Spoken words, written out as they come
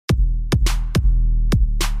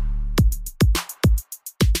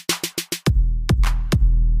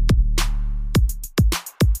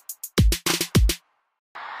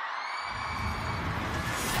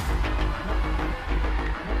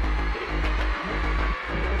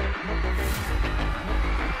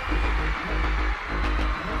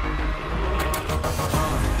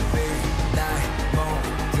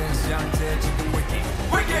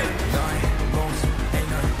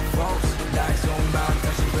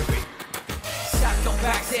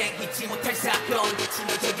발생 잊지 못할 사건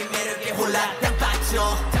치명적인 매력에 홀라당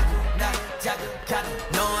빠져 날 자극하는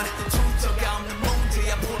넌 중저가 없는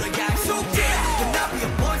문제야 앞으로 약속해 Can I be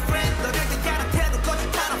your boyfriend 너를 대하는 태도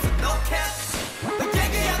거짓말 없어 no cap 너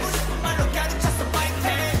얘기하고 싶은 말로 가득 찼어 my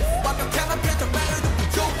pen 완벽한 표정만으로도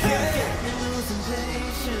부족해 Losing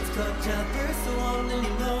patience 걷잡을 수 없는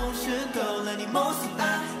emotion 떠올란 이 모습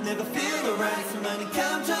never feel alright 수많은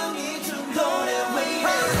감정이 충돌해 way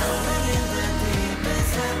Rolling in the deep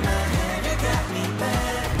inside my head you got me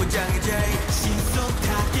back 문장의 J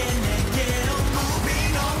신속하게 내게로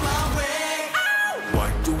moving on my way Why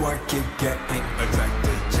do I keep getting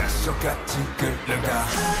attracted? 자석같이 끌려가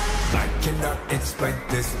I cannot explain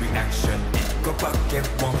this reaction 이거밖에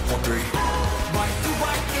wondering Why do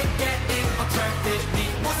I keep getting attracted 네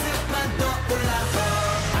모습만 떠올라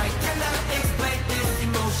I cannot explain this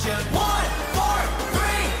emotion 1, 4, 3,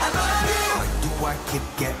 I love you Why do I keep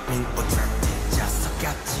getting attracted?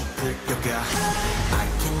 자석같이 끌려가 I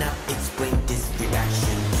cannot explain this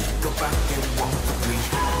reaction 이거밖에 wondering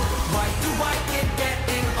Why do I keep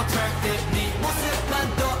getting attracted 네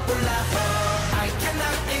모습만 떠올라 I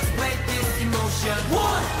cannot explain this emotion